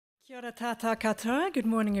Kia ora tātou katoa. Good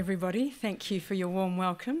morning, everybody. Thank you for your warm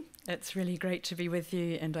welcome. It's really great to be with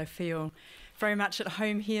you, and I feel very much at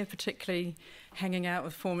home here, particularly hanging out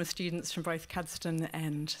with former students from both Cuddesdon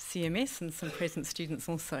and CMS, and some present students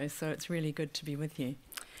also, so it's really good to be with you.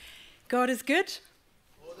 God is good?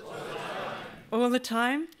 All the time. All the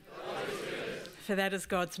time? God is good. For that is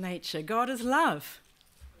God's nature. God is love.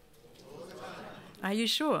 All the time. Are you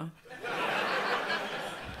sure?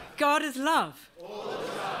 God is love.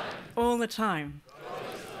 All the time,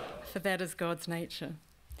 for that is God's nature.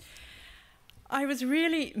 I was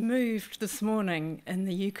really moved this morning in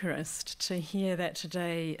the Eucharist to hear that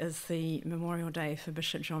today is the Memorial Day for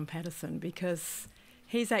Bishop John Patterson, because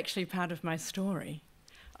he's actually part of my story.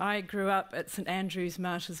 I grew up at St Andrew's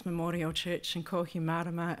Martyrs Memorial Church in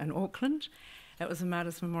Kohimarama in Auckland. It was a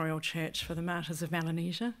Martyrs Memorial Church for the martyrs of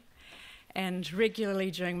Melanesia. And regularly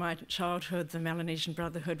during my childhood, the Melanesian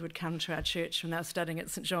Brotherhood would come to our church when they were studying at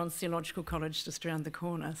St John's Theological College just around the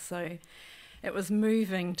corner. So it was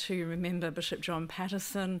moving to remember Bishop John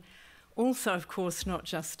Patterson, also, of course, not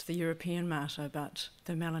just the European martyr, but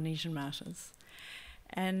the Melanesian martyrs.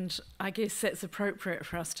 And I guess that's appropriate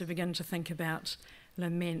for us to begin to think about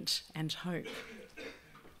lament and hope.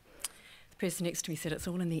 The person next to me said it's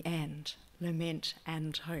all in the and, lament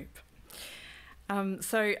and hope.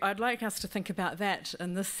 So I'd like us to think about that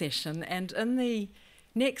in this session, and in the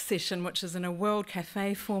next session, which is in a World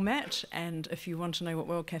Cafe format, and if you want to know what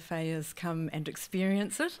World Cafe is, come and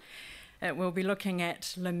experience it. We'll be looking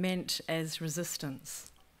at lament as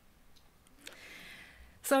resistance.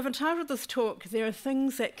 So I've entitled this talk, There Are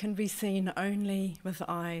Things That Can Be Seen Only with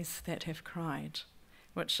Eyes That Have Cried,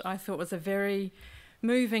 which I thought was a very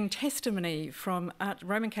moving testimony from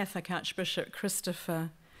Roman Catholic Archbishop Christopher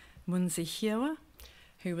Munzihiwa,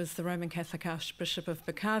 who was the Roman Catholic Archbishop of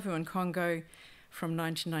Bukavu in Congo from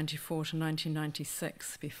 1994 to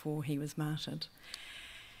 1996 before he was martyred.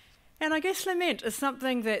 And I guess lament is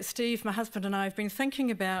something that Steve, my husband, and I have been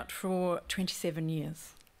thinking about for 27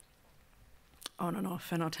 years, on and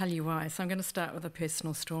off, and I'll tell you why. So I'm going to start with a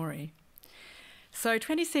personal story. So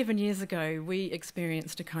 27 years ago, we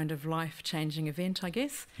experienced a kind of life-changing event, I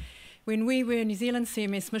guess, when we were New Zealand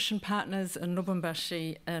CMS mission partners in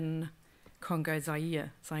Lubumbashi in Congo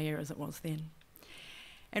Zaire as it was then.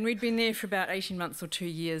 And we'd been there for about 18 months or 2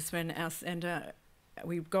 years when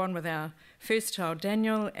we'd gone with our first child,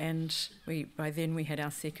 Daniel, and by then we had our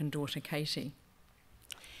second daughter, Katie.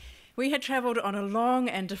 We had travelled on a long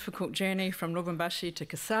and difficult journey from Lubumbashi to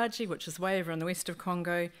Kasaji, which is way over in the west of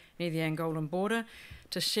Congo, near the Angolan border,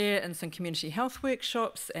 to share in some community health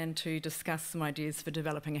workshops and to discuss some ideas for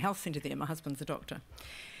developing a health centre there. My husband's a doctor.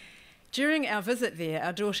 During our visit there,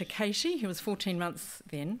 our daughter Katie, who was 14 months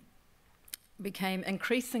then, became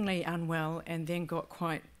increasingly unwell and then got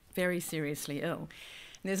quite very seriously ill.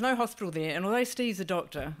 And there's no hospital there, and although Steve's a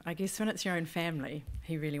doctor, I guess when it's your own family,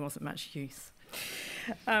 he really wasn't much use.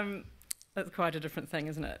 That's quite a different thing,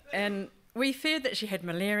 isn't it? And we feared that she had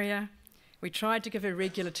malaria. We tried to give her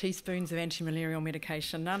regular teaspoons of anti-malarial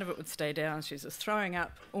medication. None of it would stay down. She was just throwing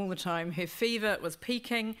up all the time. Her fever was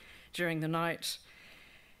peaking during the night.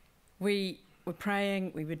 We were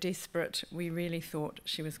praying. We were desperate. We really thought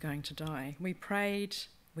she was going to die. We prayed.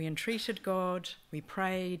 We entreated God. We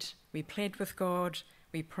prayed. We pled with God.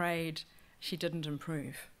 We prayed. She didn't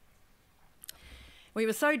improve. We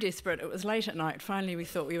were so desperate, it was late at night, finally we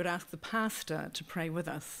thought we would ask the pastor to pray with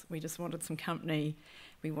us. We just wanted some company,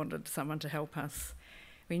 we wanted someone to help us.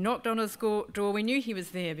 We knocked on his door, we knew he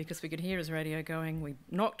was there because we could hear his radio going. We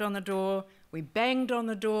knocked on the door, we banged on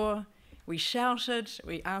the door, we shouted,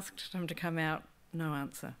 we asked him to come out, no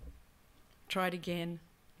answer. Tried again,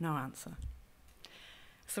 no answer.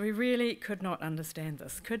 So we really could not understand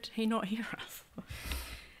this. Could he not hear us?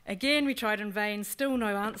 Again, we tried in vain, still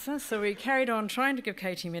no answer, so we carried on trying to give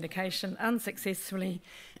Katie medication unsuccessfully.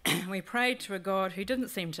 We prayed to a God who didn't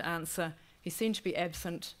seem to answer. He seemed to be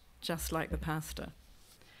absent, just like the pastor.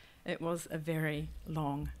 It was a very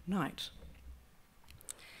long night.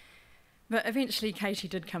 But eventually Katie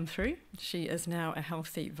did come through. She is now a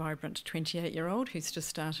healthy, vibrant 28-year-old who's just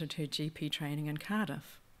started her GP training in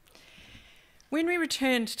Cardiff. When we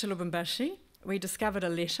returned to Lubumbashi, we discovered a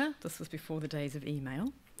letter, this was before the days of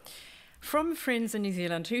email, from friends in New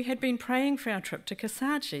Zealand who had been praying for our trip to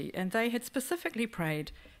Kasaji, and they had specifically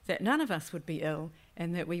prayed that none of us would be ill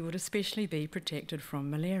and that we would especially be protected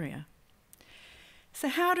from malaria. So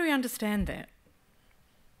how do we understand that?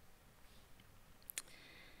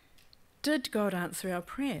 Did God answer our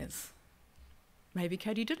prayers? Maybe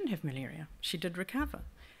Katie didn't have malaria. She did recover.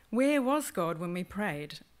 Where was God when we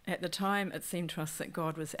prayed? At the time, it seemed to us that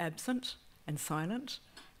God was absent and silent.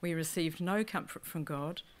 We received no comfort from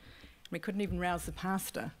God. We couldn't even rouse the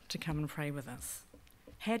pastor to come and pray with us.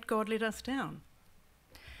 Had God let us down?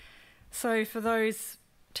 So for those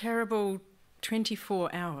terrible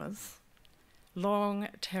 24 hours, long,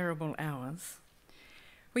 terrible hours,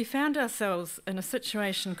 we found ourselves in a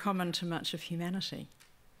situation common to much of humanity,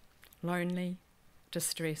 lonely,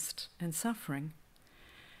 distressed and suffering,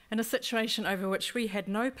 in a situation over which we had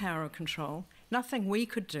no power or control. Nothing we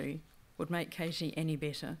could do would make Katie any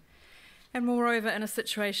better, and moreover in a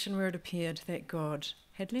situation where it appeared that God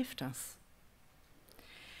had left us.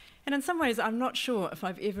 And in some ways I'm not sure if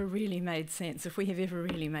I've ever really made sense, if we have ever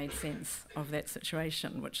really made sense of that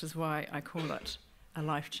situation, which is why I call it a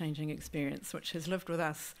life-changing experience, which has lived with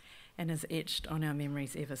us and has etched on our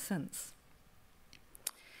memories ever since.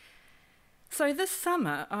 So this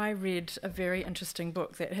summer I read a very interesting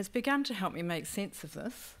book that has begun to help me make sense of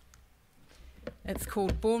this. It's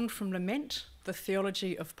called Born from Lament, The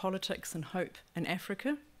Theology of Politics and Hope in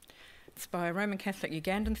Africa. It's by a Roman Catholic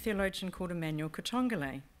Ugandan theologian called Emmanuel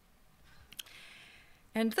Katongole.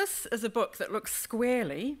 And this is a book that looks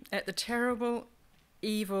squarely at the terrible,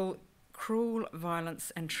 evil, cruel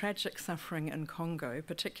violence and tragic suffering in Congo,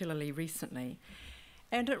 particularly recently,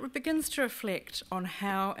 and it begins to reflect on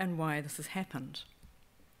how and why this has happened.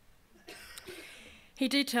 He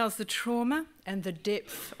details the trauma and the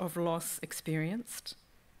depth of loss experienced,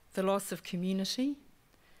 the loss of community,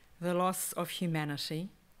 the loss of humanity,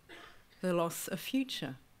 the loss of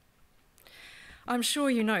future. I'm sure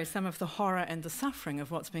you know some of the horror and the suffering of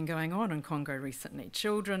what's been going on in Congo recently.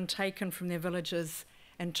 Children taken from their villages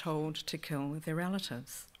and told to kill their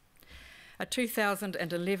relatives. A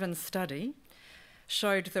 2011 study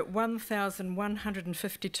showed that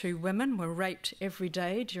 1,152 women were raped every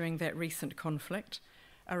day during that recent conflict,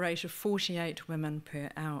 a rate of 48 women per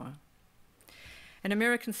hour. An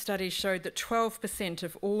American study showed that 12%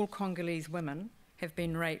 of all Congolese women have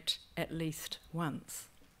been raped at least once.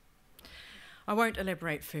 I won't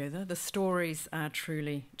elaborate further, the stories are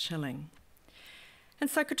truly chilling. And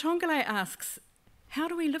so Katongole asks, how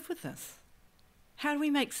do we live with this? How do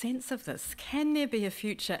we make sense of this? Can there be a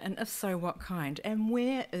future, and if so, what kind? And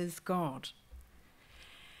where is God?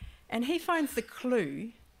 And he finds the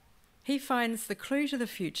clue to the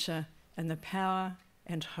future in the power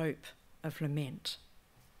and hope of lament.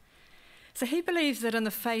 So he believes that in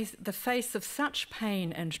the face of such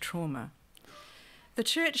pain and trauma, the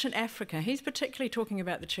church in Africa, he's particularly talking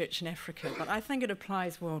about the church in Africa, but I think it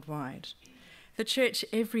applies worldwide. The church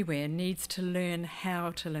everywhere needs to learn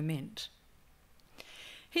how to lament.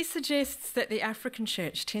 He suggests that the African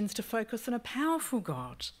church tends to focus on a powerful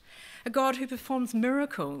God, a God who performs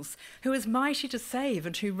miracles, who is mighty to save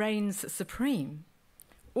and who reigns supreme,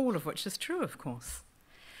 all of which is true, of course,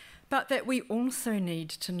 but that we also need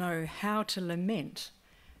to know how to lament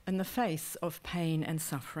in the face of pain and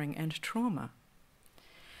suffering and trauma.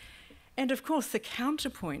 And of course, the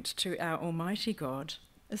counterpoint to our Almighty God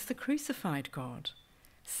is the crucified God,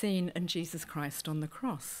 seen in Jesus Christ on the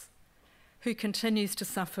cross, who continues to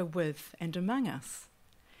suffer with and among us,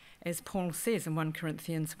 as Paul says in 1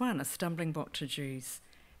 Corinthians 1, a stumbling block to Jews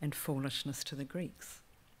and foolishness to the Greeks.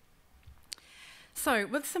 So,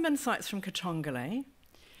 with some insights from Katongole,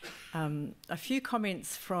 a few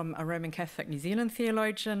comments from a Roman Catholic New Zealand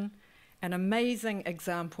theologian, an amazing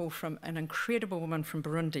example from an incredible woman from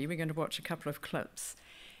Burundi. We're going to watch a couple of clips.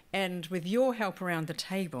 And with your help around the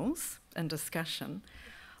tables and discussion,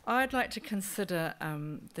 I'd like to consider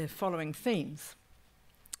the following themes.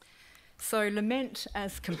 So, lament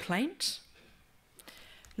as complaint,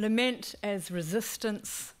 lament as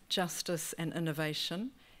resistance, justice and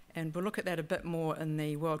innovation, and we'll look at that a bit more in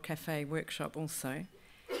the World Cafe workshop also,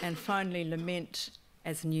 and finally lament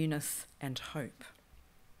as newness and hope.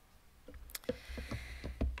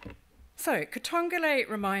 So, Katongole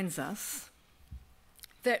reminds us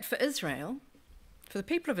that for Israel, for the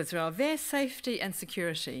people of Israel, their safety and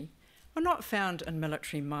security are not found in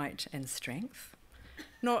military might and strength,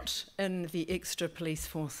 not in the extra police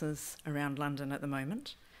forces around London at the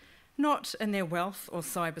moment, not in their wealth or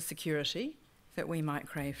cyber security that we might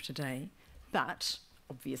crave today, but,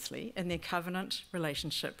 obviously, in their covenant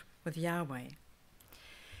relationship with Yahweh.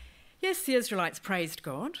 Yes, the Israelites praised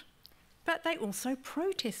God, but they also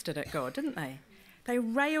protested at God, didn't they? They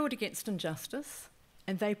railed against injustice,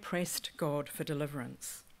 and they pressed God for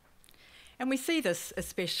deliverance. And we see this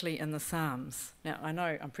especially in the Psalms. Now, I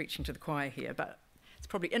know I'm preaching to the choir here, but it's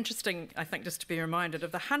probably interesting, I think, just to be reminded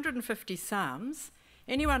of the 150 Psalms.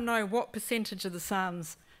 Anyone know what percentage of the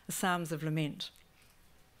Psalms are Psalms of lament?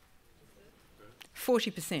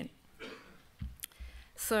 40%.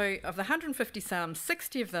 So of the 150 psalms,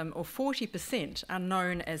 60 of them, or 40%, are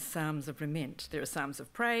known as psalms of lament. There are psalms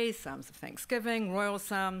of praise, psalms of thanksgiving, royal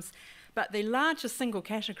psalms, but the largest single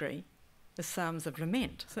category is psalms of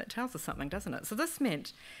lament. So that tells us something, doesn't it? So this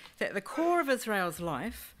meant that the core of Israel's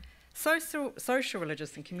life, social,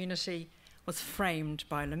 religious and community, was framed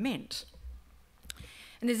by lament.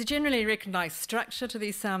 And there's a generally recognised structure to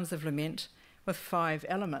these psalms of lament with 5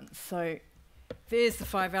 elements. So there's the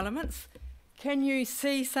 5 elements. Can you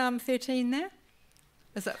see Psalm 13 there?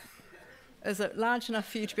 Is it large enough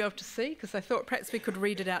for you to be able to see? Because I thought perhaps we could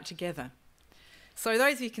read it out together. So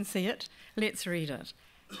those of you who can see it, let's read it.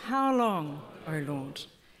 How long, O Lord,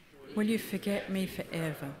 will you forget me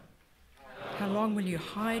forever? How long will you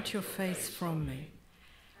hide your face from me?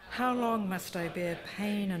 How long must I bear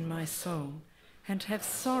pain in my soul and have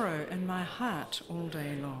sorrow in my heart all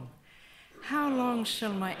day long? How long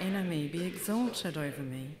shall my enemy be exalted over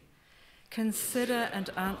me? Consider and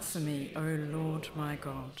answer me, O Lord my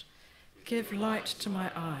God. Give light to my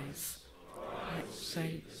eyes, like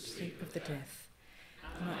sleep of the death.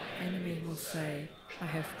 My enemy will say, I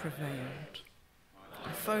have prevailed.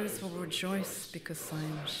 My foes will rejoice because I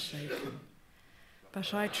am shaken.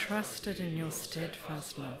 But I trusted in your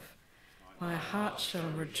steadfast love. My heart shall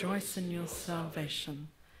rejoice in your salvation.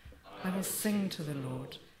 I will sing to the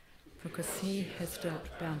Lord, because he has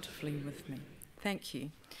dealt bountifully with me. Thank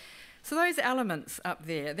you. So those elements up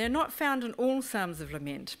there, they're not found in all psalms of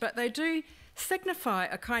lament, but they do signify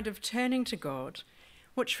a kind of turning to God,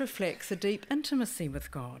 which reflects a deep intimacy with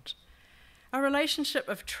God. A relationship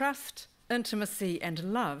of trust, intimacy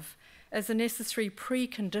and love is a necessary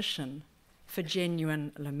precondition for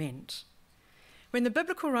genuine lament. When the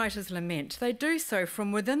biblical writers lament, they do so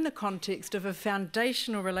from within the context of a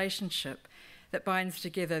foundational relationship that binds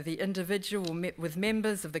together the individual with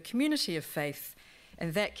members of the community of faith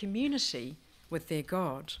and that community with their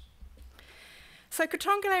God. So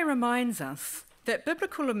Katongole reminds us that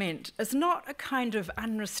biblical lament is not a kind of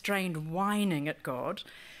unrestrained whining at God,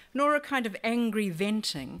 nor a kind of angry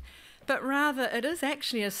venting, but rather it is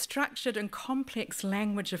actually a structured and complex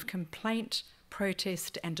language of complaint,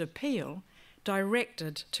 protest and appeal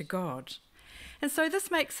directed to God. And so this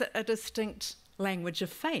makes it a distinct language of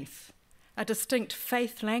faith, a distinct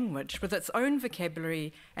faith language with its own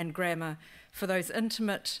vocabulary and grammar for those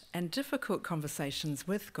intimate and difficult conversations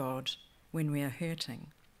with God when we are hurting.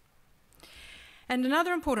 And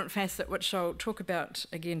another important facet, which I'll talk about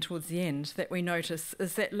again towards the end, that we notice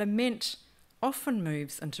is that lament often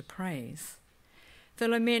moves into praise. The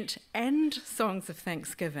lament and songs of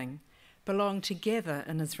thanksgiving belong together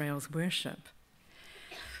in Israel's worship.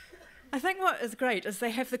 I think what is great is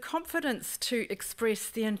they have the confidence to express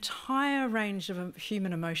the entire range of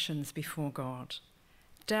human emotions before God: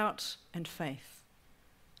 doubt and faith,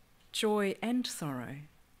 joy and sorrow,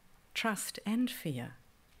 trust and fear,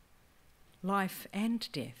 life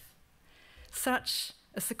and death. Such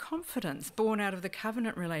is the confidence born out of the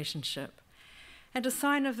covenant relationship and a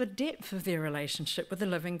sign of the depth of their relationship with the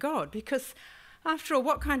living God, because after all,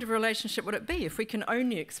 what kind of relationship would it be if we can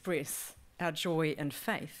only express our joy and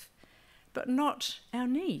faith, but not our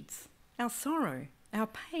needs, our sorrow, our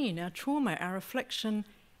pain, our trauma, our affliction,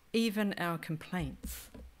 even our complaints?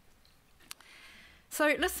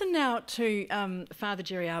 So listen now to Father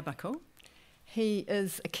Jerry Arbuckle. He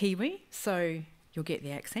is a Kiwi, so you'll get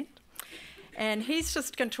the accent. And he's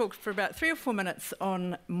just going to talk for about 3 or 4 minutes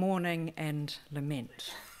on mourning and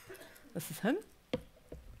lament. This is him.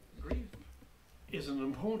 Grief is an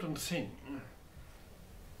important thing,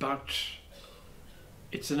 but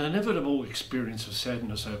it's an inevitable experience of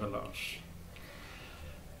sadness over loss.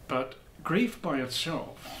 But grief by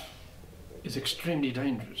itself is extremely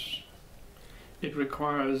dangerous. It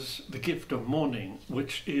requires the gift of mourning,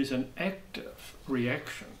 which is an active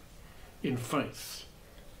reaction in faith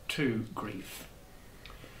to grief.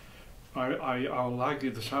 I'll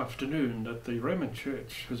argue this afternoon that the Roman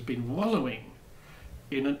Church has been wallowing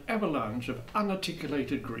in an avalanche of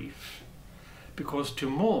unarticulated grief, because to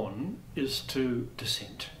mourn is to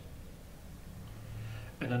dissent.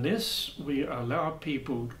 And unless we allow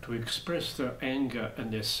people to express their anger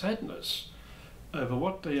and their sadness over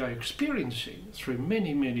what they are experiencing through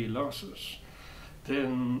many, many losses,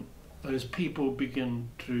 then those people begin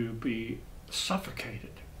to be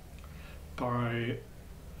suffocated by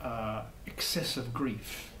excessive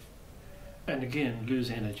grief, and again lose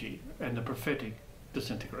energy, and the prophetic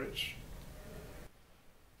disintegrates.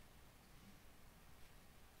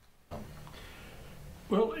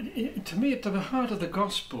 Well, to me, at the heart of the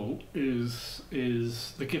gospel is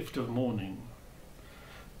the gift of mourning.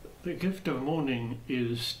 The gift of mourning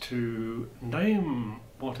is to name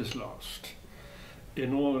what is lost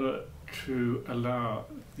in order to allow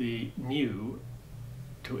the new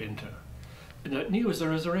to enter. And that new is the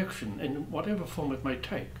resurrection in whatever form it may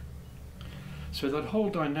take. So that whole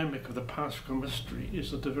dynamic of the Paschal mystery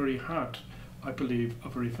is at the very heart, I believe,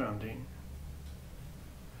 of refounding.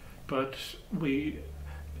 But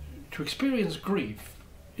to experience grief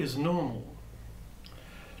is normal.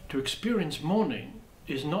 To experience mourning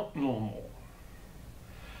is not normal,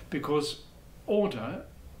 because order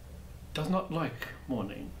does not like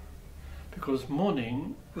mourning, because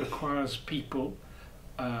mourning requires people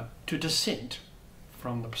to dissent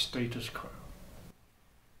from the status quo.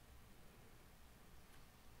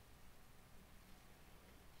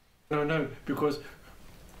 No, because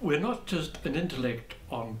we're not just an intellect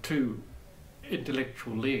on two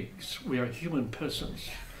intellectual legs, we are human persons.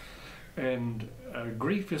 And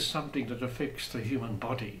grief is something that affects the human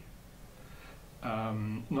body,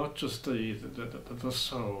 not just the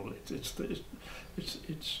soul.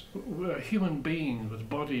 We're human beings with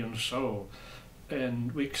body and soul,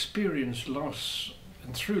 and we experience loss,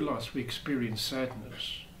 and through loss we experience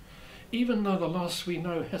sadness, even though the loss we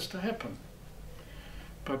know has to happen.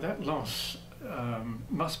 But that loss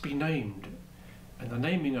must be named, and the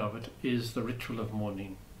naming of it is the ritual of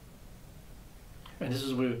mourning. And this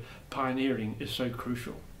is where pioneering is so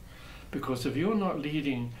crucial, because if you're not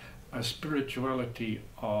leading a spirituality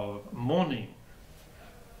of mourning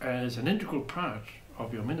as an integral part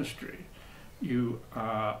of your ministry, you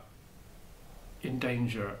are in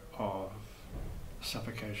danger of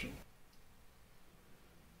suffocation.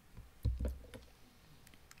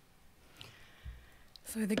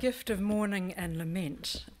 So the gift of mourning and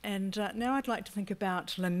lament. And now I'd like to think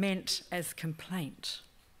about lament as complaint.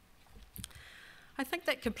 I think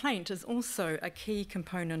that complaint is also a key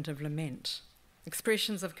component of lament.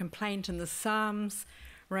 Expressions of complaint in the Psalms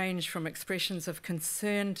range from expressions of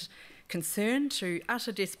concern to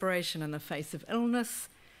utter desperation in the face of illness,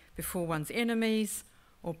 before one's enemies,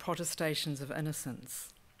 or protestations of innocence.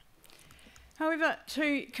 However,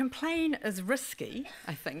 to complain is risky,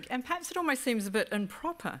 I think, and perhaps it almost seems a bit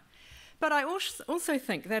improper. But I also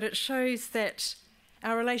think that it shows that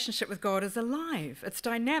our relationship with God is alive, it's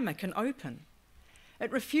dynamic and open.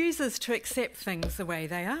 It refuses to accept things the way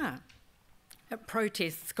they are. It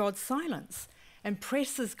protests God's silence and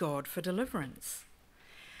presses God for deliverance.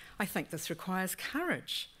 I think this requires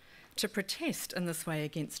courage to protest in this way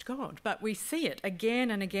against God, but we see it again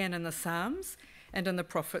and again in the Psalms and in the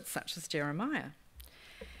prophets such as Jeremiah.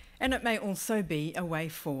 And it may also be a way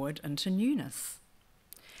forward into newness.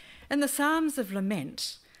 In the Psalms of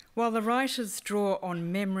Lament, while the writers draw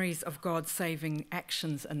on memories of God's saving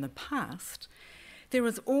actions in the past, there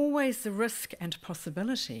is always the risk and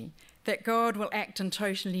possibility that God will act in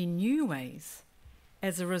totally new ways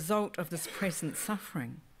as a result of this present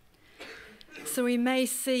suffering. So we may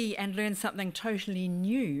see and learn something totally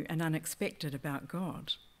new and unexpected about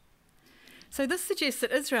God. So this suggests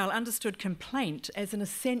that Israel understood complaint as an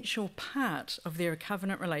essential part of their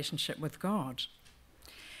covenant relationship with God.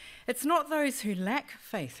 It's not those who lack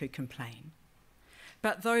faith who complain,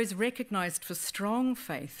 but those recognised for strong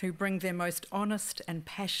faith who bring their most honest and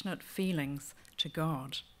passionate feelings to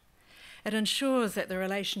God. It ensures that the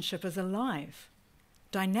relationship is alive,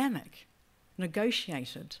 dynamic,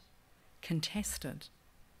 negotiated, contested.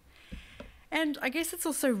 And I guess it's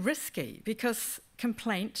also risky because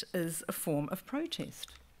complaint is a form of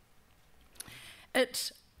protest.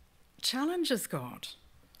 It challenges God.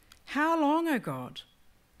 How long, O God?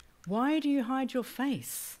 Why do you hide your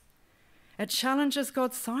face? It challenges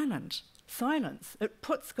God's silence. It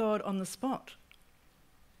puts God on the spot.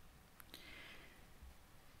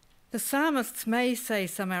 The psalmists may say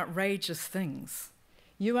some outrageous things.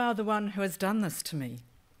 You are the one who has done this to me.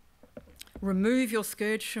 Remove your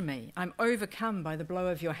scourge from me. I'm overcome by the blow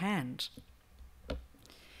of your hand.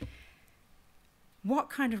 What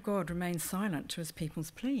kind of God remains silent to his people's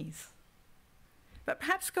pleas? But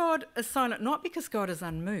perhaps God is silent not because God is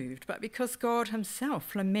unmoved, but because God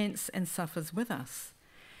himself laments and suffers with us.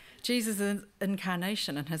 Jesus'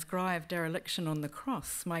 incarnation and his cry of dereliction on the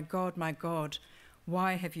cross, my God,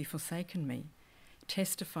 why have you forsaken me?"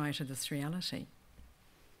 testify to this reality.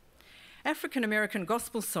 African American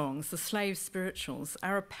gospel songs, the slave spirituals,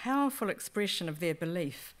 are a powerful expression of their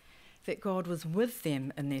belief that God was with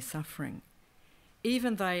them in their suffering,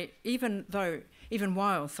 even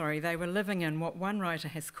while they were living in what one writer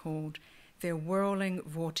has called their whirling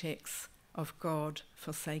vortex of God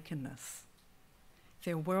forsakenness.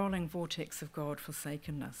 Their whirling vortex of God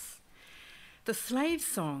forsakenness. The slave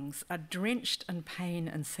songs are drenched in pain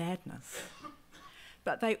and sadness,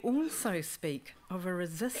 but they also speak of a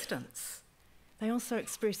resistance they also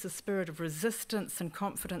express a spirit of resistance and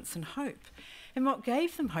confidence and hope. And what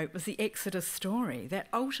gave them hope was the Exodus story, that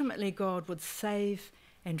ultimately God would save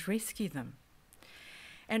and rescue them.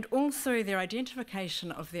 And also their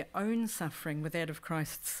identification of their own suffering with that of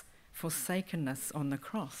Christ's forsakenness on the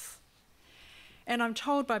cross. And I'm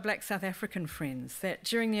told by black South African friends that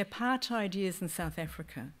during the apartheid years in South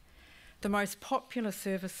Africa, the most popular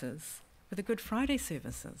services were the Good Friday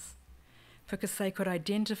services, because they could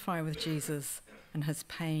identify with Jesus and his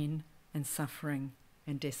pain and suffering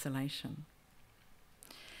and desolation.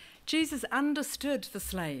 Jesus understood the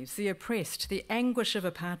slaves, the oppressed, the anguish of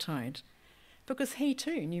apartheid, because he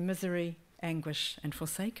too knew misery, anguish, and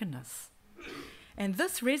forsakenness. And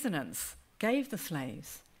this resonance gave the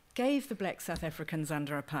slaves, gave the black South Africans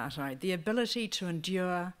under apartheid the ability to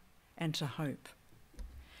endure and to hope.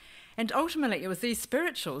 And ultimately, it was these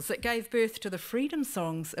spirituals that gave birth to the freedom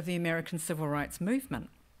songs of the American Civil Rights Movement.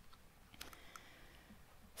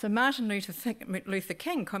 So Martin Luther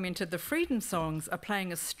King commented, "The freedom songs are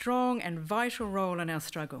playing a strong and vital role in our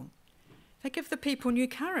struggle. They give the people new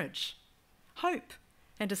courage, hope,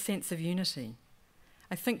 and a sense of unity.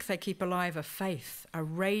 I think they keep alive a faith, a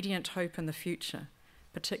radiant hope in the future,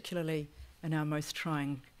 particularly in our most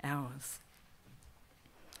trying hours."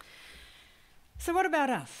 So what about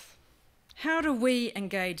us? How do we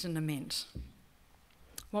engage in lament?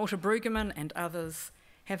 Walter Brueggemann and others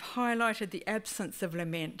have highlighted the absence of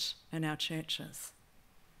lament in our churches.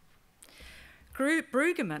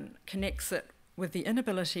 Brueggemann connects it with the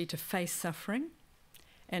inability to face suffering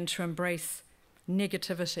and to embrace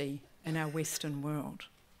negativity in our Western world.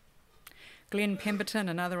 Glenn Pemberton,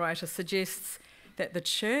 another writer, suggests that the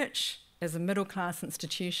church as a middle-class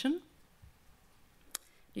institution,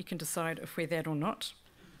 you can decide if we're that or not.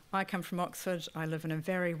 I come from Oxford, I live in a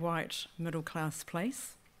very white middle-class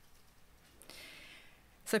place.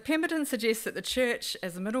 So Pemberton suggests that the church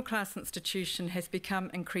as a middle-class institution has become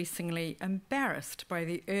increasingly embarrassed by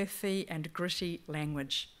the earthy and gritty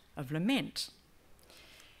language of lament.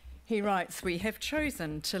 He writes, "We have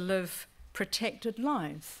chosen to live protected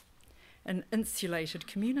lives in insulated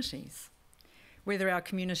communities, whether our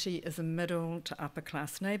community is a middle to upper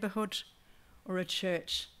class neighbourhood or a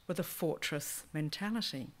church with a fortress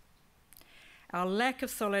mentality. Our lack of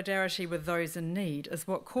solidarity with those in need is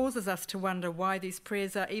what causes us to wonder why these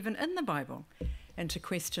prayers are even in the Bible and to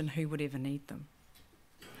question who would ever need them."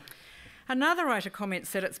 Another writer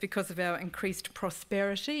comments that it's because of our increased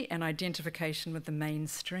prosperity and identification with the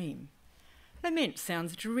mainstream. Lament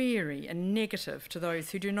sounds dreary and negative to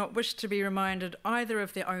those who do not wish to be reminded either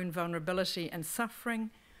of their own vulnerability and suffering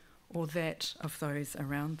or that of those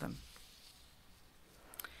around them.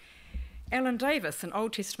 Alan Davis, an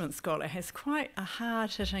Old Testament scholar, has quite a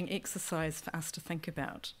hard-hitting exercise for us to think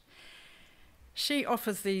about. She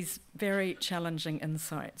offers these very challenging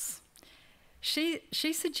insights. She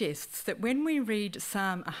suggests that when we read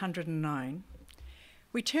Psalm 109,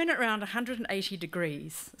 we turn it around 180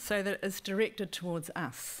 degrees so that it is directed towards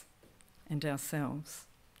us and ourselves,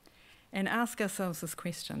 and ask ourselves this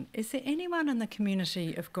question: is there anyone in the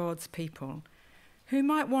community of God's people who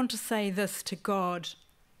might want to say this to God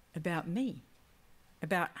about me,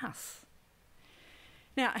 about us?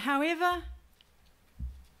 Now, however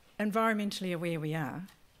environmentally aware we are,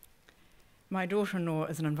 my daughter-in-law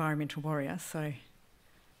is an environmental warrior, so I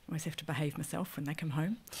always have to behave myself when they come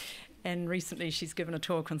home. And recently she's given a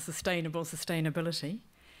talk on sustainability.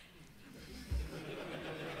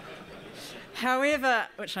 However,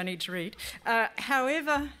 which I need to read,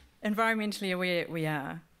 however environmentally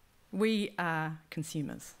aware we are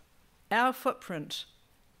consumers. Our footprint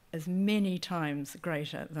is many times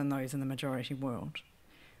greater than those in the majority world.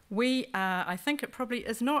 We are, I think it probably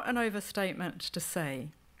is not an overstatement to say,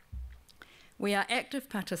 we are active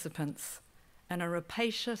participants in a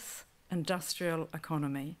rapacious industrial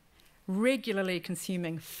economy, regularly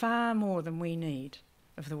consuming far more than we need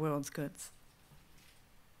of the world's goods.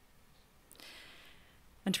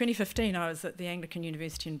 In 2015, I was at the Anglican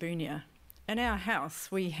University in Bunia. In our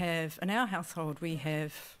household, we have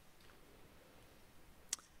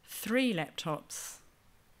 3 laptops,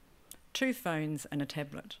 2 phones and a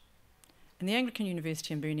tablet. In the Anglican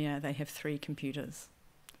University in Bunia, they have 3 computers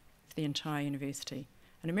for the entire university.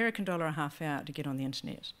 An American dollar a half hour to get on the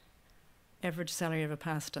internet. Average salary of a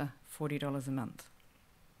pastor, $40 a month.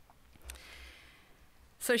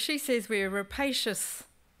 So she says we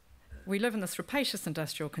live in this rapacious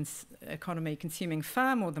industrial economy, consuming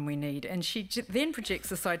far more than we need, and she then projects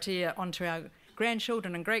this idea onto our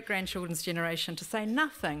grandchildren and great-grandchildren's generation, to say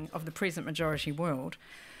nothing of the present majority world,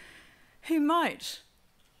 who might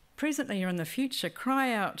presently or in the future,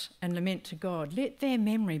 cry out and lament to God, let their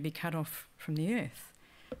memory be cut off from the earth,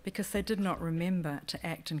 because they did not remember to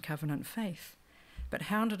act in covenant faith, but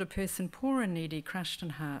hounded a person poor and needy, crushed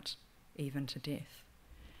in heart, even to death.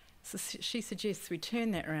 So she suggests we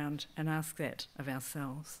turn that around and ask that of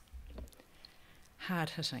ourselves.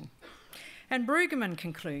 Hard-hitting. And Brueggemann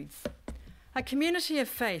concludes, a community of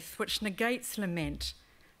faith which negates lament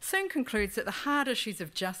soon concludes that the hard issues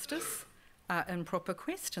of justice are improper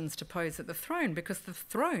questions to pose at the throne, because the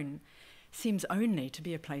throne seems only to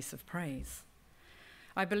be a place of praise.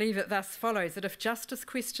 I believe it thus follows that if justice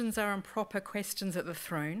questions are improper questions at the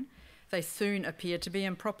throne, they soon appear to be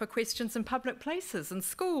improper questions in public places, in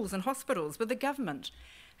schools and hospitals, with the government,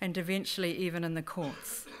 and eventually even in the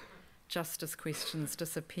courts. Justice questions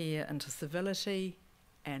disappear into civility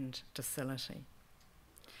and docility.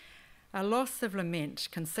 A loss of lament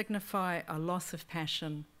can signify a loss of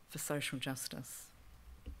passion for social justice.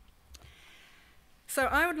 So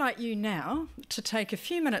I would like you now to take a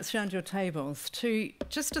few minutes around your tables to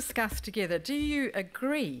just discuss together, do you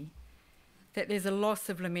agree that there's a loss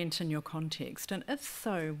of lament in your context? And if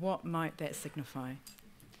so, what might that signify?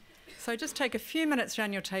 So just take a few minutes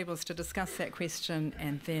around your tables to discuss that question,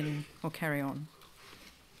 and then we'll carry on.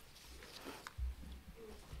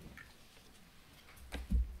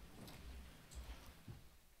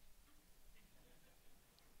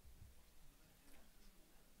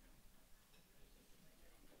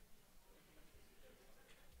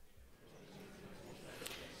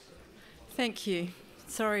 Thank you.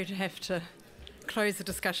 Sorry to have to close the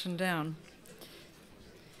discussion down.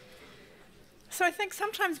 So I think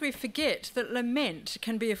sometimes we forget that lament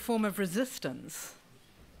can be a form of resistance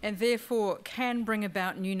and therefore can bring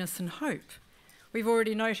about newness and hope. We've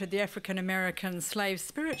already noted the African American slave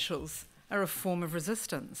spirituals are a form of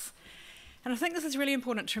resistance. And I think this is really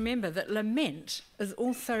important to remember, that lament is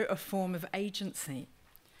also a form of agency.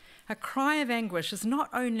 A cry of anguish is not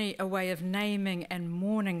only a way of naming and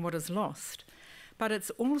mourning what is lost, but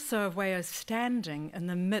it's also a way of standing in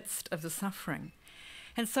the midst of the suffering.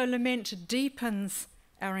 And so lament deepens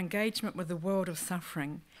our engagement with the world of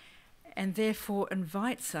suffering, and therefore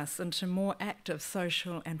invites us into more active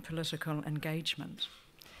social and political engagement.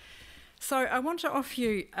 So I want to offer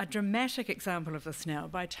you a dramatic example of this now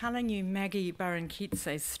by telling you Maggie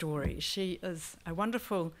Barankitse's story. She is a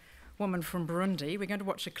wonderful woman from Burundi. We're going to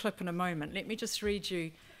watch a clip in a moment. Let me just read you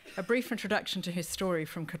a brief introduction to her story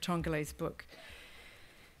from Katongele's book.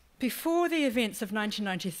 Before the events of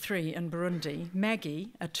 1993 in Burundi, Maggie,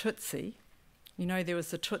 a Tutsi, you know there was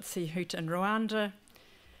the Tutsi Hutu in Rwanda,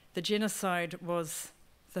 the genocide was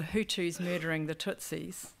the Hutus murdering the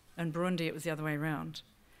Tutsis. In Burundi it was the other way around.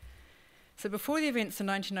 So before the events in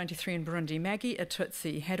 1993 in Burundi, Maggie, a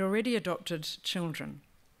Tutsi, had already adopted children,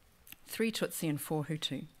 3 Tutsi and 4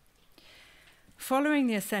 Hutu. Following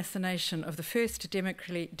the assassination of the first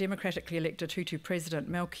democratically elected Hutu president,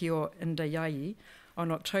 Melchior Ndadaye, on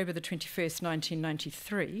October the 21st,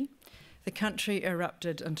 1993, the country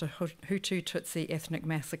erupted into Hutu-Tutsi ethnic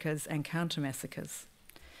massacres and counter-massacres.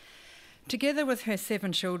 Together with her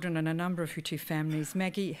 7 children and a number of Hutu families,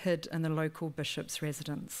 Maggie hid in the local bishop's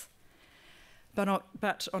residence. But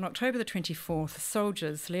on October the 24th,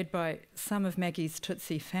 soldiers, led by some of Maggie's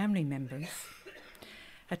Tutsi family members,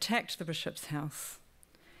 attacked the bishop's house,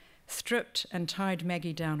 stripped and tied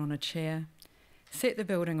Maggie down on a chair, set the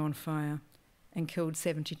building on fire, and killed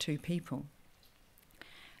 72 people.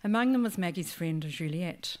 Among them was Maggie's friend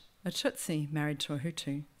Juliette, a Tutsi married to a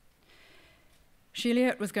Hutu.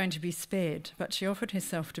 Juliette was going to be spared, but she offered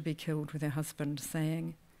herself to be killed with her husband,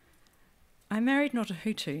 saying, "I married not a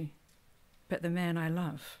Hutu, but the man I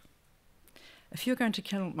love. If you're going to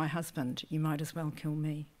kill my husband, you might as well kill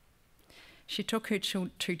me." She took her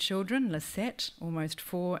 2 children, Lisette, almost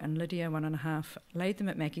 4, and Lydia, 1.5, laid them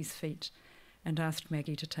at Maggie's feet and asked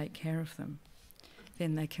Maggie to take care of them.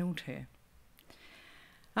 Then they killed her.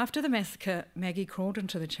 After the massacre, Maggie crawled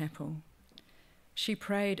into the chapel. She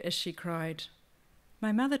prayed as she cried,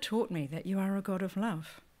 "My mother taught me that you are a God of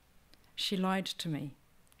love. She lied to me.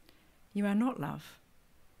 You are not love.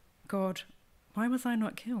 God, why was I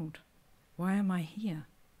not killed? Why am I here?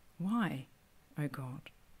 Why, O God?"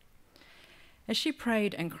 As she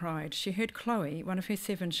prayed and cried, she heard Chloe, one of her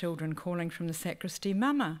 7 children, calling from the sacristy,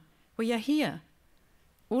 "Mama, we are here.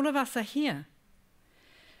 All of us are here."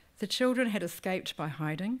 The children had escaped by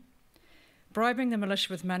hiding. Bribing the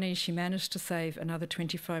militia with money, she managed to save another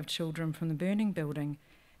 25 children from the burning building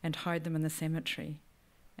and hide them in the cemetery.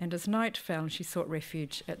 And as night fell, she sought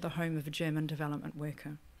refuge at the home of a German development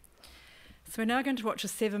worker. So we're now going to watch a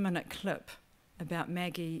 7-minute clip about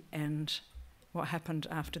Maggie and what happened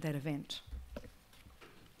after that event.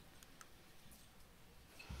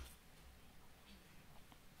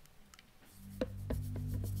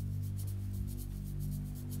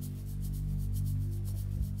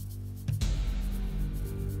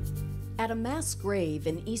 At a mass grave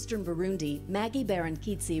in eastern Burundi, Maggie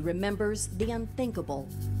Barankitsi remembers the unthinkable.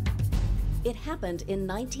 It happened in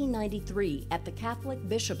 1993 at the Catholic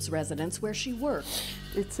bishop's residence where she worked.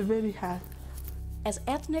 It's very hard. As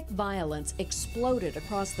ethnic violence exploded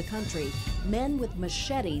across the country, men with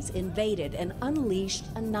machetes invaded and unleashed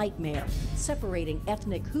a nightmare, separating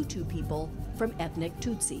ethnic Hutu people from ethnic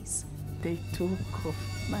Tutsis. They took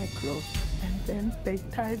off my clothes and then they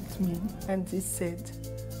tied me and they said,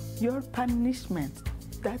 "Your punishment,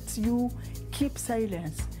 that you keep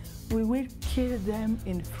silence, we will kill them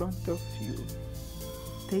in front of you."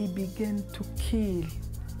 They began to kill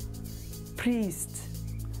priests,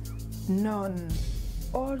 nuns,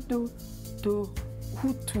 all the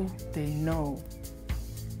Hutu they know.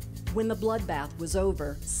 When the bloodbath was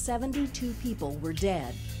over, 72 people were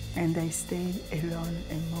dead. And I stayed alone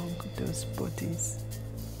among those bodies.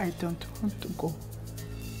 I don't want to go.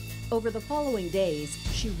 Over the following days,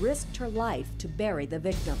 she risked her life to bury the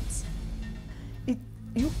victims.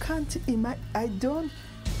 You can't imagine.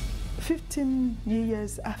 15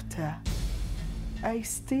 years after, I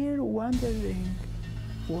still wondering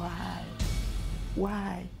why.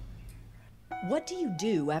 Why? What do you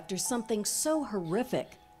do after something so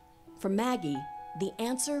horrific? For Maggie, the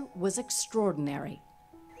answer was extraordinary.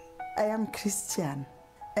 I am Christian,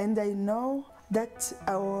 and I know that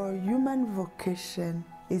our human vocation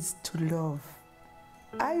is to love.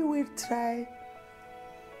 I will try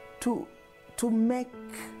to make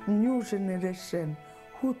new generation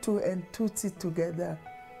Hutu and Tutsi together.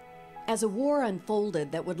 As a war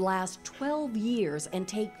unfolded that would last 12 years and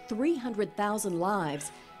take 300,000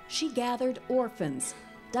 lives, she gathered orphans,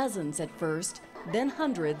 dozens at first, then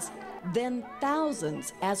hundreds, then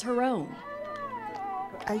thousands as her own.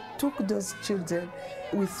 I took those children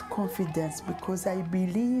with confidence because I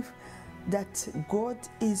believe that God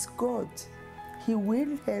is God. He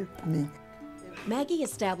will help me. Maggie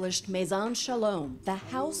established Maison Shalom, the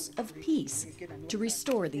House of Peace, to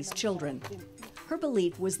restore these children. Her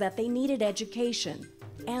belief was that they needed education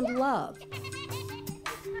and love.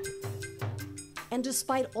 And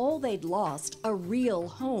despite all they'd lost, a real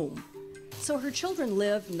home. So her children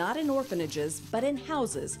live not in orphanages, but in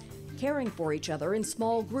houses, caring for each other in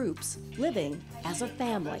small groups, living as a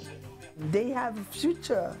family. They have a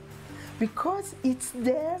future because it's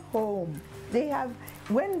their home. They have,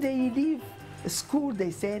 when they leave school,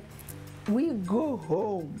 they said, "We go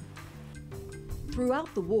home."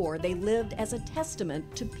 Throughout the war, they lived as a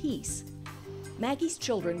testament to peace. Maggie's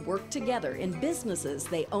children work together in businesses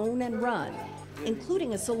they own and run,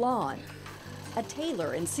 including a salon, a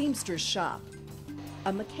tailor and seamstress shop,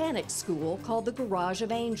 a mechanics school called the Garage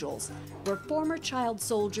of Angels, where former child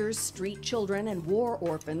soldiers, street children, and war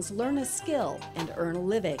orphans learn a skill and earn a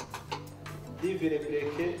living.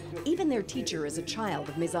 Even their teacher is a child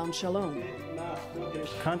of Maison Shalom.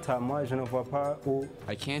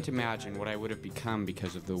 I can't imagine what I would have become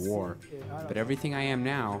because of the war, but everything I am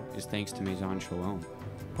now is thanks to Maison Shalom.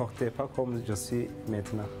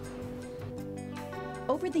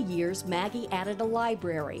 Over the years, Maggie added a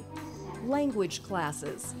library, language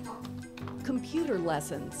classes, computer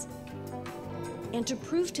lessons. And to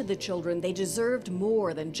prove to the children they deserved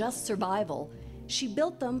more than just survival, she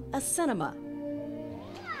built them a cinema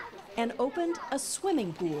and opened a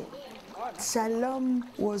swimming pool. Shalom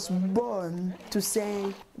was born to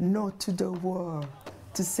say no to the war,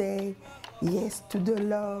 to say yes to the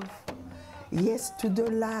love, yes to the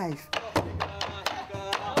life.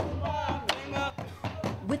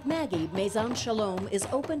 With Maggie, Maison Shalom is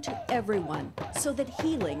open to everyone so that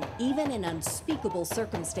healing, even in unspeakable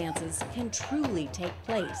circumstances, can truly take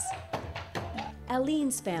place.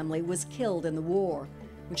 Aline's family was killed in the war.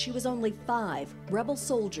 When she was only 5, rebel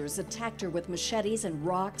soldiers attacked her with machetes and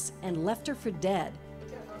rocks and left her for dead.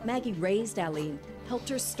 Maggie raised Aline, helped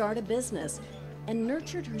her start a business, and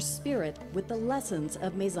nurtured her spirit with the lessons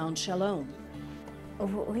of Maison Shalom.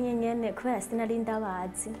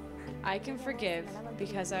 I can forgive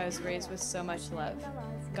because I was raised with so much love.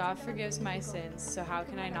 God forgives my sins, so how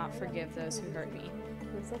can I not forgive those who hurt me?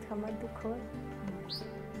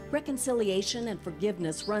 Reconciliation and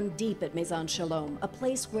forgiveness run deep at Maison Shalom, a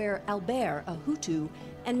place where Albert, a Hutu,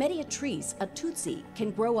 and Mediatrice, a Tutsi,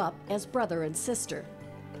 can grow up as brother and sister.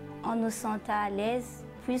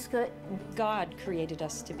 God created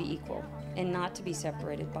us to be equal and not to be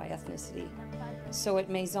separated by ethnicity. So at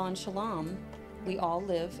Maison Shalom, we all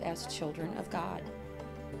live as children of God.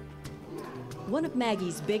 One of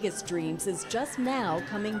Maggie's biggest dreams is just now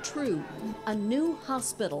coming true. A new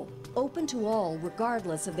hospital, open to all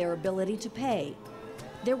regardless of their ability to pay.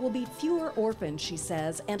 There will be fewer orphans, she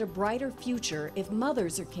says, and a brighter future if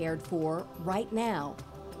mothers are cared for right now.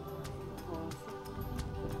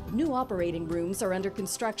 New operating rooms are under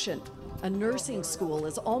construction. A nursing school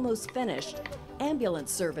is almost finished.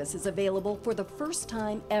 Ambulance service is available for the first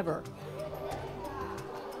time ever.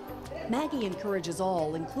 Maggie encourages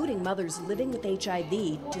all, including mothers living with HIV,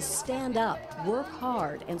 to stand up, work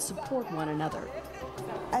hard, and support one another.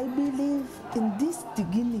 I believe in this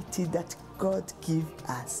dignity that God gives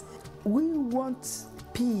us. We want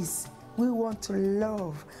peace. We want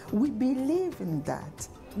love. We believe in that.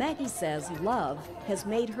 Maggie says love has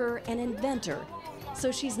made her an inventor,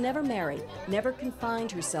 so she's never married, never confined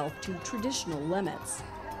herself to traditional limits.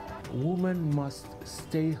 Woman must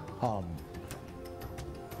stay home,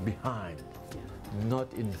 behind,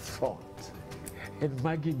 not in front. And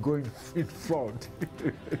Maggie going in front.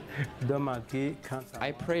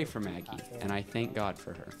 I pray for Maggie, and I thank God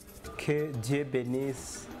for her. Que Dieu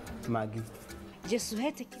bénisse Maggie.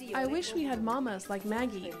 I wish we had mamas like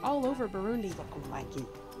Maggie all over Burundi.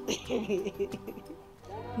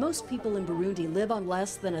 Most people in Burundi live on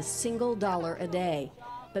less than $1 a day.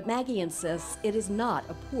 But Maggie insists it is not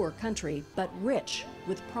a poor country, but rich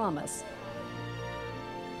with promise.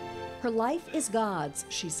 Her life is God's,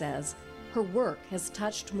 she says. Her work has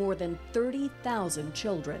touched more than 30,000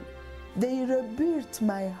 children. They rebuilt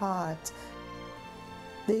my heart.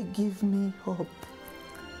 They give me hope.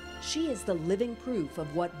 She is the living proof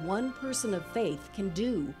of what one person of faith can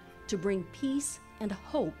do to bring peace and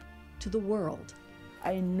hope to the world.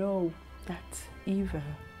 I know that evil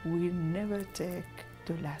will never take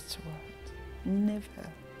the last word. Never,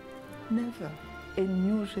 never. A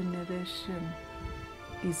new generation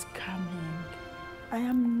is coming. I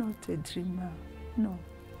am not a dreamer. No,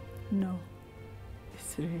 no,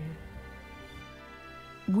 it's real.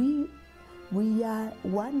 We are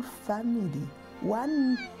one family,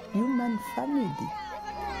 one human family.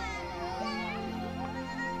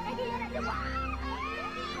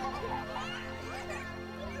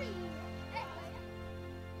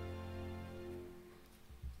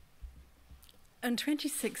 In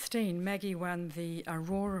 2016, Maggie won the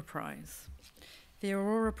Aurora Prize. The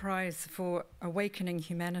Aurora Prize for Awakening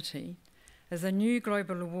Humanity is a new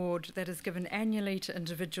global award that is given annually to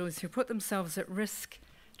individuals who put themselves at risk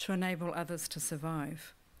to enable others to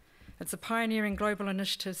survive. It's a pioneering global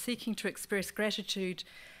initiative seeking to express gratitude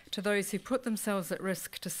to those who put themselves at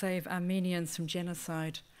risk to save Armenians from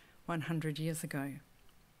genocide 100 years ago.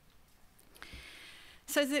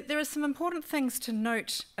 So there are some important things to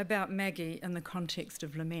note about Maggie in the context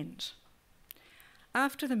of Lament.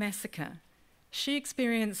 After the massacre, she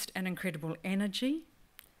experienced an incredible energy,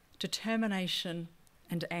 determination,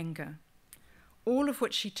 and anger, all of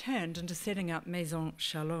which she turned into setting up Maison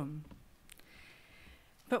Shalom.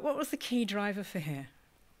 But what was the key driver for her?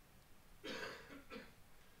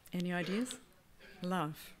 Any ideas?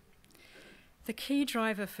 Love. The key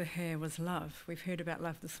driver for her was love. We've heard about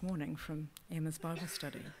love this morning from Emma's Bible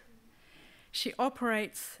study. She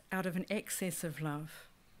operates out of an excess of love,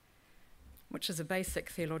 which is a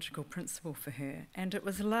basic theological principle for her, and it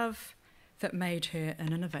was love that made her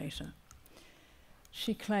an innovator.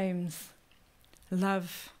 She claims,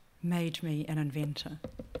 love made me an inventor.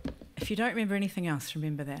 If you don't remember anything else,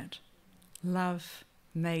 remember that. Love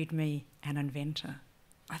made me an inventor.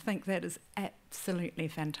 I think that is absolutely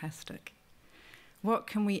fantastic. What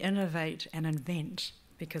can we innovate and invent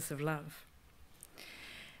because of love?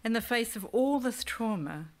 In the face of all this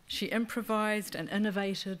trauma, she improvised and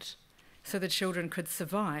innovated so the children could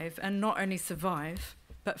survive, and not only survive,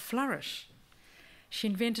 but flourish. She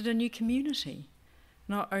invented a new community,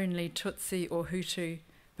 not only Tutsi or Hutu,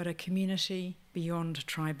 but a community beyond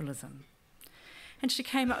tribalism. And she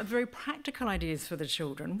came up with very practical ideas for the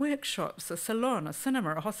children: workshops, a salon, a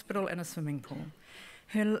cinema, a hospital, and a swimming pool.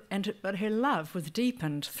 But her love was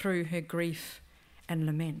deepened through her grief and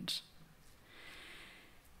lament.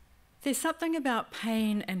 There's something about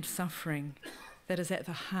pain and suffering that is at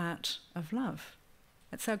the heart of love.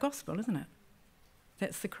 That's our gospel, isn't it?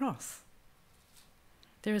 That's the cross.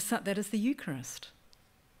 That is the Eucharist.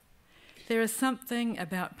 There is something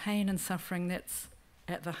about pain and suffering that's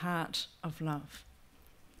at the heart of love.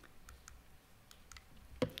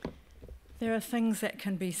 There are things that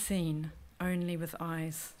can be seen only with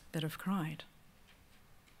eyes that have cried.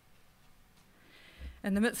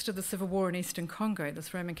 In the midst of the civil war in eastern Congo,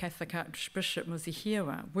 this Roman Catholic Archbishop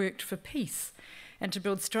Muzihiwa worked for peace and to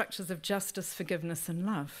build structures of justice, forgiveness, and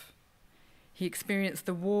love. He experienced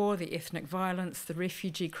the war, the ethnic violence, the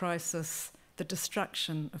refugee crisis, the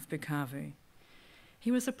destruction of Bukavu. He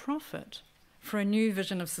was a prophet for a new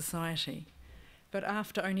vision of society, but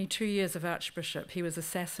after only 2 years of archbishop, he was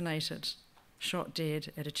assassinated, shot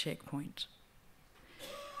dead at a checkpoint.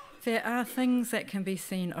 There are things that can be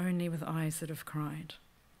seen only with eyes that have cried.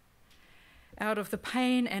 Out of the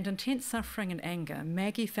pain and intense suffering and anger,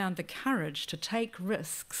 Maggie found the courage to take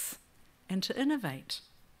risks and to innovate.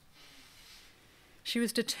 She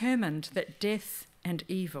was determined that death and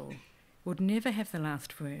evil would never have the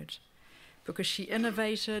last word, because she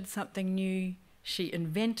innovated something new, she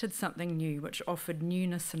invented something new which offered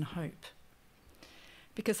newness and hope.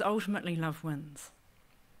 Because ultimately love wins.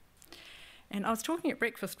 And I was talking at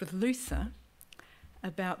breakfast with Lusa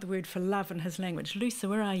about the word for love in his language. Lusa,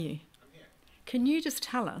 where are you? I'm here. Can you just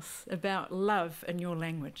tell us about love in your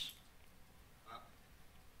language?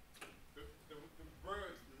 The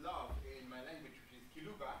word love in my language, which is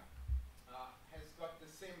Kiluba, has got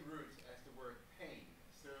the same roots as the word pain.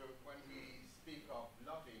 So when we speak of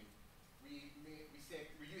loving, we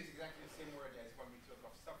use exactly the same word as when we talk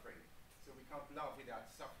of suffering. So we can't love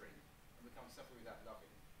without suffering, and we can't suffer without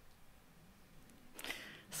loving.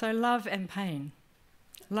 So love and pain,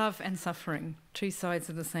 love and suffering, two sides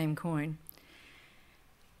of the same coin.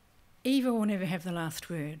 Evil will never have the last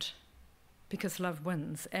word because love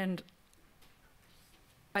wins. And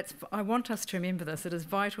I want us to remember this. It is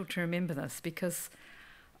vital to remember this, because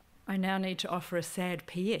I now need to offer a sad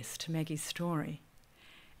PS to Maggie's story.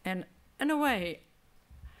 And in a way,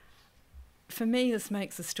 for me, this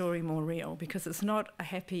makes the story more real, because it's not a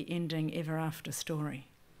happy ending ever after story.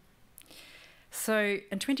 So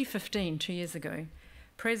in 2015, 2 years ago,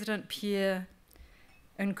 President Pierre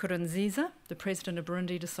Nkurunziza, the president of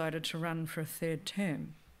Burundi, decided to run for a third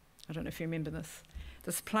term. I don't know if you remember this.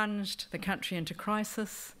 This plunged the country into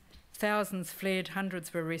crisis. Thousands fled,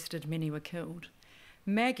 hundreds were arrested, many were killed.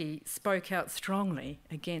 Maggie spoke out strongly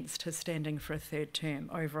against his standing for a third term,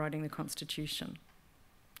 overriding the constitution.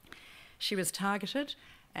 She was targeted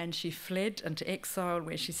and she fled into exile,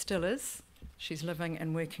 where she still is. She's living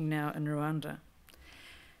and working now in Rwanda.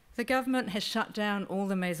 The government has shut down all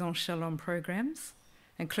the Maison Shalom programs,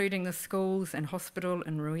 including the schools and hospital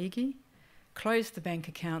in Ruigi, closed the bank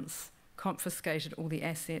accounts, confiscated all the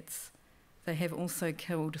assets. They have also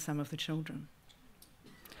killed some of the children.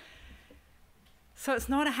 So it's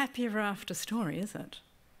not a happy ever after story, is it?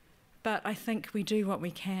 But I think we do what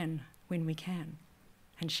we can when we can.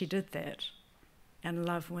 And she did that, and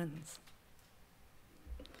love wins.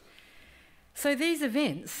 So those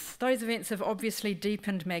events have obviously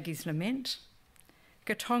deepened Maggie's lament.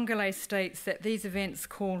 Katongole states that these events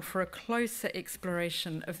call for a closer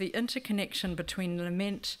exploration of the interconnection between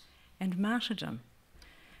lament and martyrdom,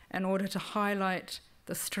 in order to highlight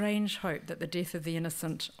the strange hope that the death of the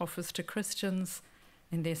innocent offers to Christians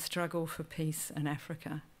in their struggle for peace in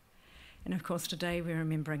Africa. And of course today we're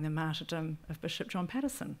remembering the martyrdom of Bishop John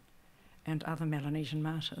Patterson and other Melanesian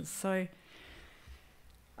martyrs. So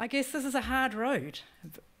I guess this is a hard road.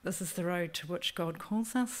 This is the road to which God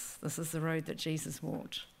calls us. This is the road that Jesus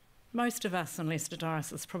walked. Most of us in Leicester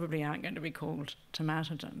Diocese probably aren't going to be called to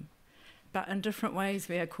martyrdom, but in different ways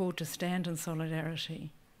we are called to stand in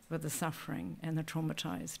solidarity with the suffering and the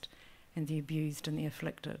traumatised and the abused and the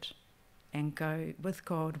afflicted, and go with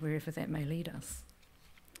God wherever that may lead us.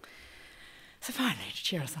 So finally, to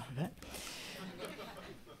cheer us up a bit,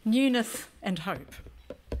 newness and hope.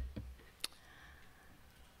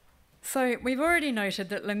 So we've already noted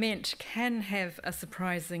that lament can have a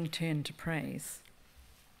surprising turn to praise.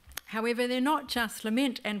 However,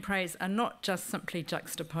 lament and praise are not just simply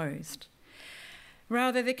juxtaposed.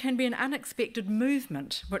 Rather, there can be an unexpected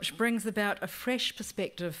movement which brings about a fresh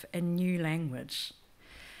perspective and new language.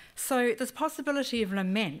 So this possibility of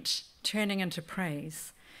lament turning into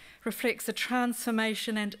praise reflects a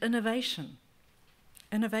transformation and innovation.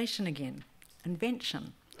 Innovation again,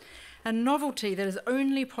 invention. A novelty that is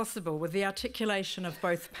only possible with the articulation of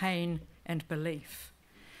both pain and belief.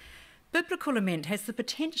 Biblical lament has the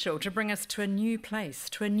potential to bring us to a new place,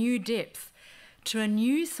 to a new depth, to a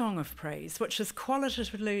new song of praise, which is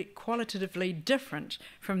qualitatively different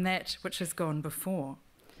from that which has gone before.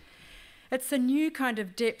 It's a new kind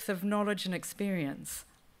of depth of knowledge and experience,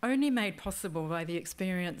 only made possible by the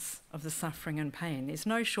experience of the suffering and pain. There's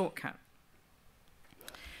no shortcut.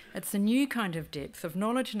 It's a new kind of depth of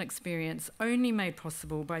knowledge and experience only made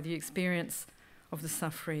possible by the experience of the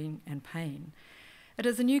suffering and pain. It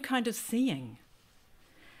is a new kind of seeing,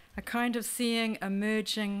 a kind of seeing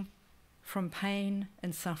emerging from pain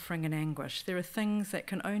and suffering and anguish. There are things that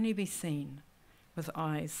can only be seen with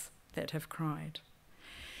eyes that have cried.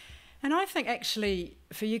 And I think actually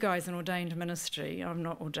for you guys in ordained ministry, I'm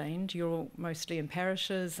not ordained, you're all mostly in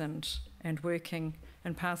parishes and working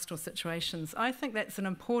in pastoral situations. I think that's an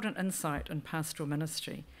important insight in pastoral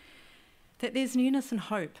ministry, that there's newness and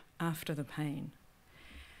hope after the pain.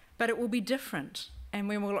 But it will be different, and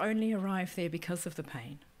we will only arrive there because of the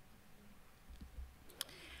pain.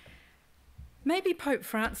 Maybe Pope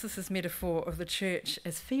Francis's metaphor of the church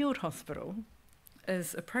as field hospital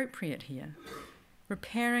is appropriate here,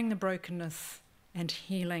 repairing the brokenness and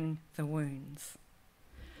healing the wounds.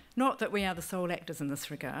 Not that we are the sole actors in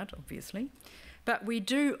this regard, obviously, but we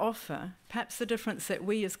do offer, perhaps the difference that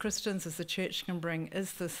we as Christians, as the church can bring,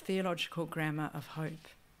 is this theological grammar of hope,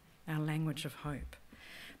 our language of hope.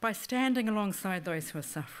 By standing alongside those who are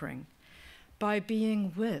suffering, by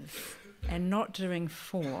being with and not doing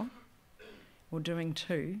for, or doing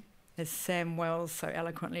to, as Sam Wells so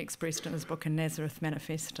eloquently expressed in his book A Nazareth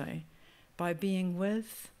Manifesto, by being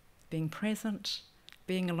with, being present,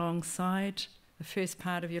 being alongside, the first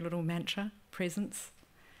part of your little mantra, presence,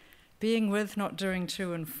 being with, not doing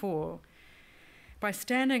to and for. By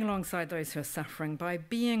standing alongside those who are suffering, by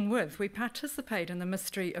being with, we participate in the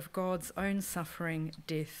mystery of God's own suffering,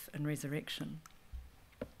 death, and resurrection.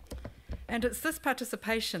 And it's this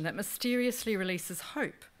participation that mysteriously releases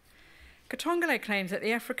hope. Katongole claims that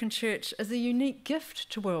the African church is a unique gift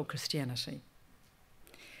to world Christianity,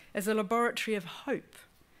 as a laboratory of hope,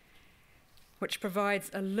 which provides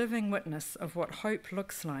a living witness of what hope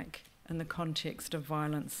looks like in the context of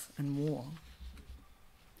violence and war.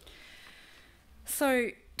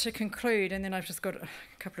 So, to conclude, and then I've just got a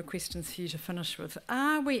couple of questions for you to finish with,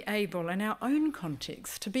 are we able in our own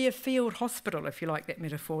context to be a field hospital, if you like that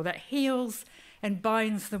metaphor, that heals and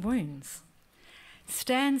binds the wounds,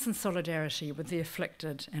 stands in solidarity with the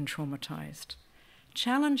afflicted and traumatised,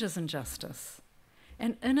 challenges injustice,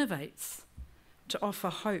 and innovates to offer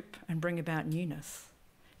hope and bring about newness?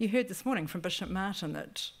 You heard this morning from Bishop Martin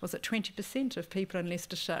that, was it 20% of people in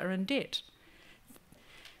Leicestershire are in debt?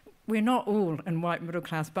 We're not all in white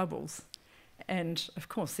middle-class bubbles, and of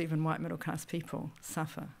course even white middle-class people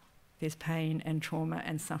suffer. There's pain and trauma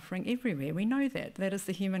and suffering everywhere. We know that. That is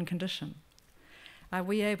the human condition. Are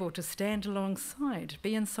we able to stand alongside,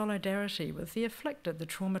 be in solidarity with the afflicted, the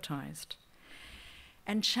traumatised,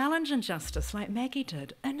 and challenge injustice like Maggie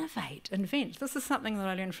did, innovate, invent? This is something that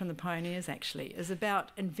I learned from the pioneers, actually, is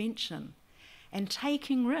about invention and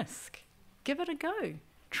taking risk. Give it a go.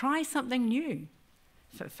 Try something new.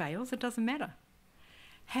 If it fails, it doesn't matter.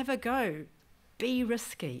 Have a go. Be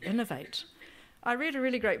risky. Innovate. I read a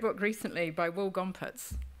really great book recently by Will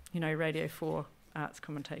Gompitz, you know, Radio 4 arts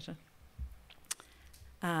commentator.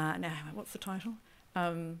 Now, what's the title?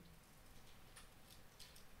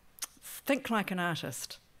 Think Like an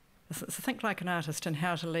Artist. It's Think Like an Artist and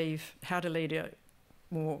how to lead a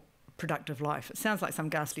more productive life. It sounds like some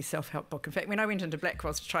ghastly self-help book. In fact, when I went into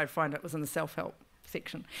Blackwell's to try to find it, it was in the self-help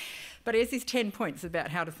section. But it has these 10 points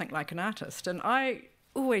about how to think like an artist. And I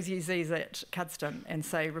always use these at Cuddesdon and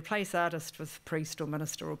say, replace artist with priest or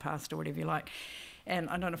minister or pastor, whatever you like. And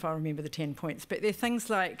I don't know if I remember the 10 points, but they're things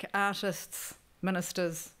like artists,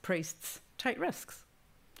 ministers, priests take risks.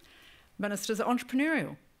 Ministers are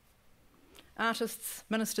entrepreneurial. Artists,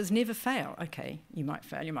 ministers never fail. Okay, you might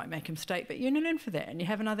fail, you might make a mistake, but you learn for that and you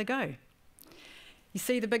have another go. You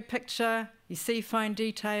see the big picture, you see fine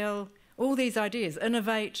detail, all these ideas,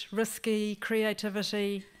 innovate, risky,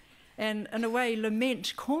 creativity, and in a way,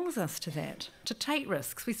 Lament calls us to that, to take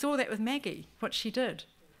risks. We saw that with Maggie, what she did,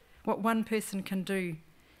 what one person can do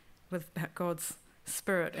with God's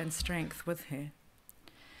spirit and strength with her.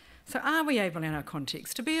 So are we able in our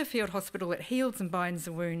context to be a field hospital that heals and binds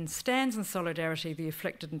the wounds, stands in solidarity with the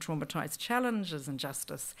afflicted and traumatised, challenges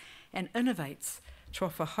injustice, and innovates to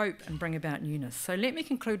offer hope and bring about newness? So let me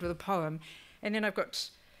conclude with a poem, and then I've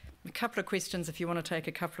got a couple of questions if you want to take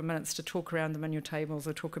a couple of minutes to talk around them in your tables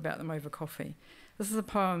or talk about them over coffee. This is a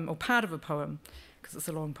poem, or part of a poem, because it's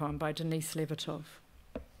a long poem, by Denise Levertov.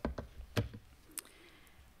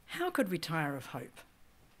 How could we tire of hope?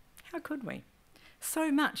 How could we?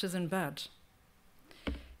 So much is in bud.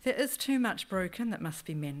 There is too much broken that must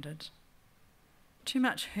be mended. Too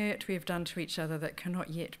much hurt we have done to each other that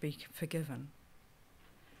cannot yet be forgiven.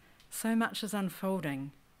 So much is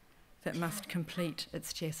unfolding that must complete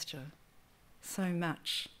its gesture. So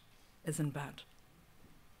much is in bud.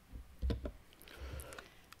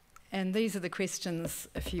 And these are the questions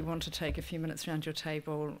if you want to take a few minutes around your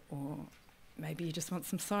table, or maybe you just want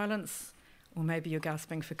some silence, or maybe you're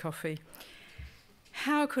gasping for coffee.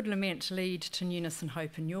 How could Lament lead to newness and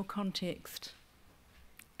hope in your context?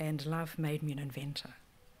 And love made me an inventor.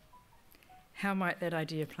 How might that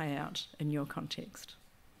idea play out in your context?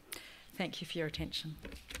 Thank you for your attention.